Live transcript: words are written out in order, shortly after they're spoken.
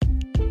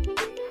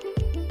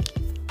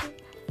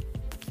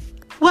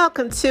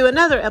Welcome to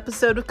another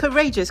episode of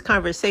Courageous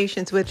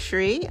Conversations with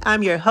Cherie.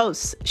 I'm your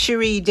host,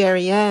 Cherie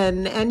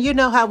Darien, and you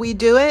know how we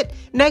do it.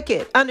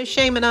 Naked,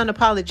 unashamed, and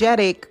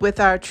unapologetic with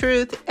our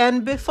truth.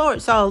 And before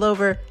it's all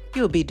over,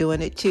 you'll be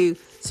doing it too.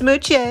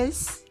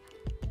 Smooches.